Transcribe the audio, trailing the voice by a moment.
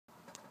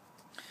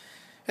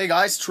Hey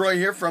guys, Troy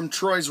here from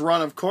Troy's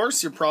Run, of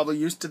course. You're probably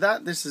used to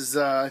that. This is,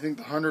 I think,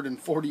 the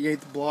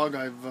 148th blog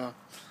I've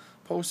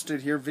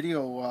posted here,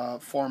 video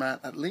format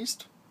at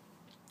least.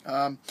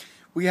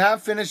 We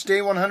have finished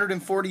day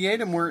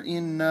 148 and we're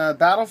in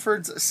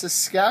Battlefords,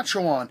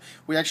 Saskatchewan.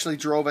 We actually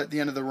drove at the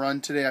end of the run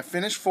today. I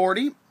finished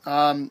 40,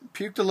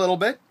 puked a little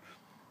bit,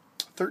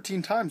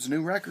 13 times,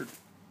 new record.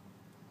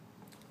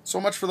 So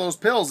much for those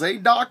pills, eh,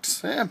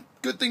 docs?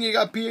 Good thing you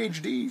got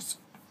PhDs.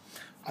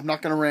 I'm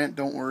not going to rant,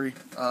 don't worry.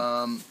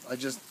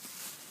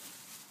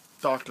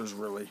 Doctors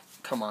really,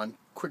 come on.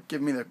 Give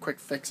me the quick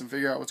fix and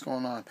figure out what's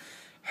going on.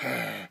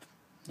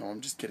 No, I'm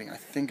just kidding. I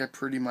think I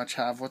pretty much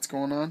have what's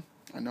going on.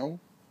 I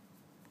know.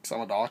 Because I'm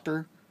a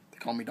doctor. They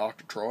call me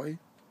Dr. Troy.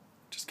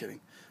 Just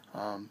kidding.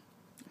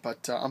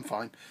 But I'm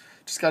fine.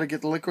 Just got to get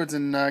the liquids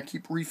and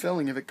keep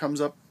refilling. If it comes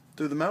up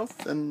through the mouth,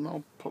 then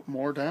I'll put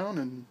more down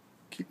and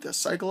keep the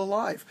cycle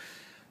alive.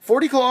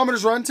 40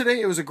 kilometers run today.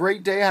 It was a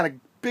great day. I had a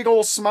big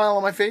old smile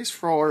on my face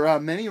for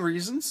many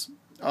reasons,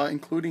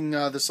 including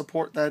the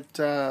support that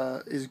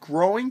is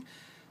growing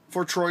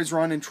for Troy's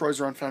Run and Troy's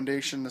Run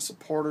Foundation, the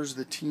supporters,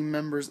 the team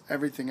members,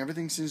 everything.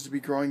 Everything seems to be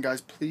growing,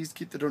 guys. Please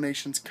keep the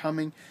donations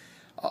coming,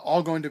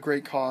 all going to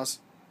great cause,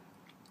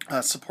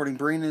 supporting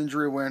brain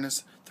injury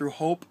awareness through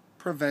hope,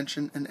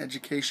 prevention, and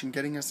education,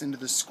 getting us into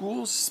the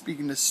schools,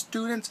 speaking to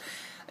students,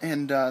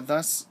 and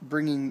thus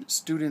bringing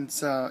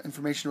students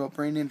information about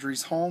brain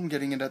injuries home,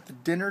 getting it at the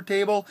dinner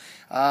table,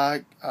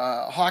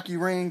 hockey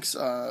rinks,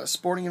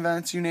 sporting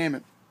events, you name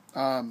it.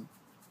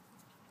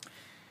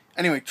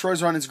 Anyway,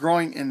 Troy's Run is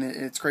growing, and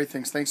it's great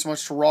things. Thanks so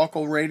much to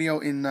Rocco Radio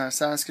in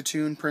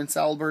Saskatoon, Prince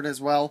Albert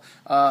as well.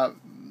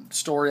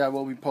 Story I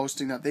will be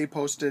posting that they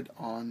posted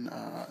on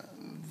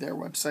their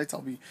websites.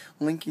 I'll be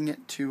linking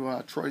it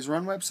to Troy's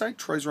Run website,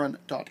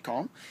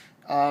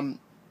 troysrun.com.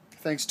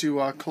 Thanks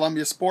to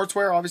Columbia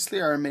Sportswear,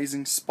 obviously, our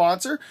amazing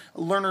sponsor,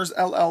 Learners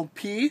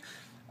LLP,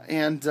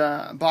 and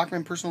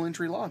Bachman Personal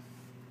Injury Law.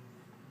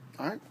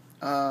 All right.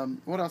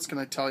 What else can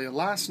I tell you?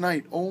 Last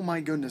night, oh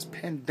my goodness,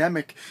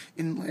 pandemic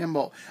in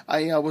Lambeau.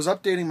 I was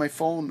updating my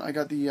phone. I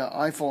got the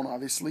iPhone,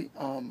 obviously,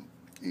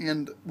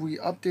 and we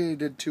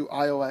updated to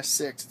iOS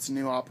 6. It's a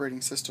new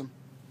operating system.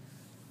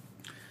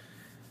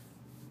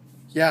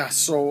 Yeah,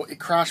 so it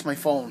crashed my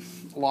phone.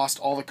 Lost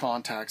all the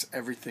contacts,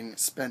 everything.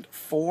 Spent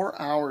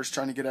 4 hours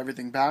trying to get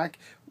everything back.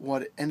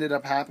 What ended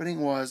up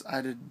happening was I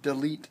had to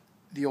delete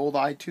the old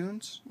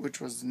iTunes, which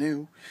was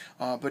new,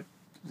 but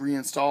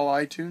reinstall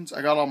iTunes.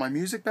 I got all my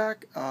music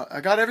back. I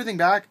got everything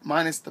back,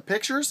 minus the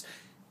pictures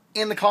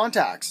and the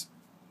contacts.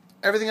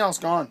 Everything else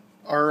gone.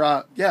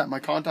 Or, my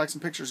contacts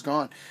and pictures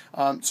gone.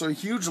 So a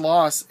huge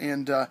loss,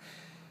 and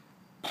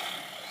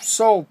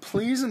so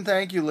please and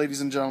thank you,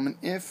 ladies and gentlemen,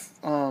 if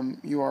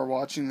you are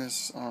watching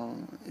this,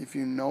 if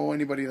you know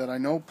anybody that I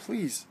know,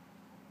 please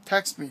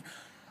text me.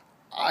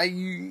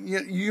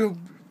 You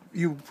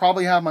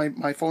probably have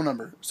my phone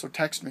number, so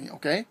text me,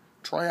 okay?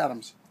 Troy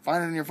Adams.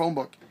 Find it in your phone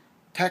book.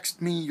 Text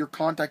me your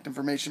contact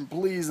information,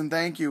 please and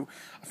thank you.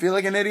 I feel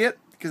like an idiot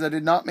because I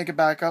did not make a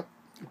backup,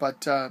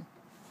 but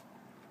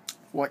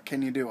what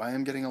can you do? I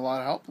am getting a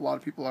lot of help. A lot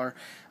of people are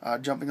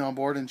jumping on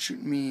board and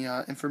shooting me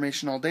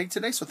information all day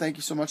today, so thank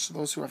you so much to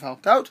those who have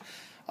helped out.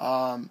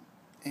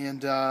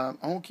 And I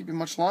won't keep you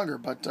much longer,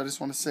 but I just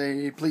want to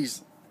say,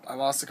 please, I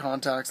lost the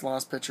contacts,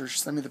 lost pictures.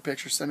 Send me the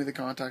pictures, send me the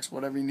contacts,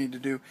 whatever you need to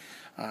do.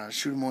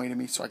 Shoot them away to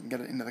me so I can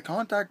get it into the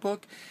contact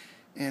book,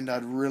 and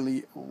I'd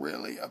really,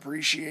 really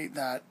appreciate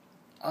that.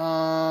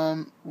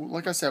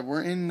 Like I said,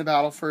 we're in the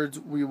Battlefords.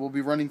 We will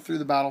be running through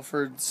the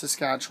Battlefords,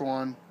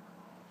 Saskatchewan,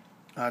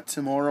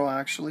 tomorrow,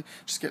 actually.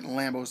 Just getting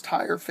Lambeau's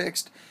tire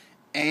fixed.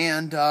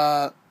 And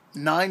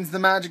 9's the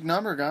magic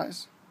number,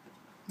 guys.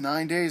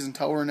 9 days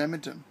until we're in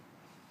Edmonton.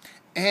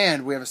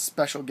 And we have a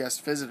special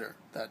guest visitor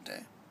that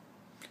day.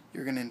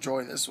 You're going to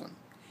enjoy this one.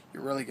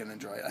 You're really going to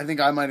enjoy it. I think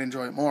I might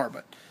enjoy it more,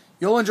 but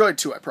you'll enjoy it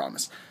too, I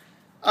promise.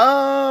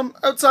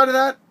 Outside of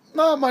that,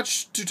 not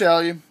much to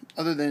tell you,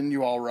 other than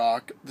you all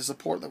rock. The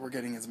support that we're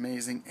getting is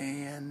amazing,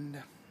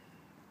 and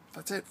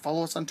that's it.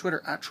 Follow us on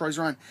Twitter,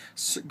 @Troy'sRun.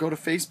 Go to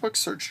Facebook,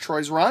 search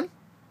Troy's Run.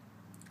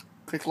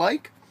 Click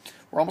like.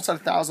 We're almost at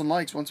 1,000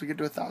 likes. Once we get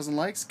to 1,000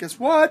 likes, guess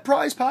what?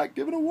 Prize pack,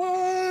 give it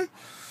away.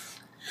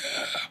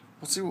 Yeah.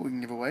 We'll see what we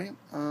can give away.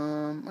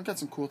 I got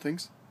some cool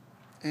things.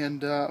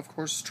 And, of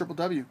course,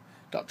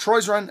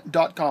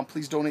 www.troysrun.com.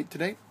 Please donate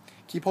today.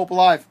 Keep hope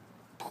alive.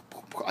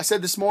 I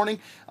said this morning,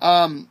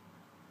 a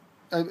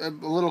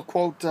little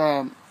quote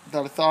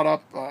that I thought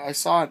up. I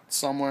saw it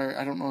somewhere.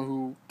 I don't know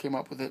who came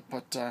up with it,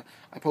 but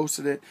I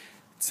posted it.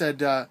 It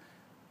said,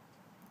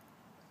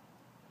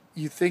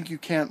 you think you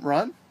can't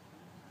run?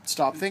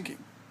 Stop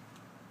thinking.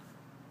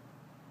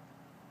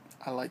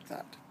 I like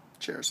that.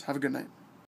 Cheers. Have a good night.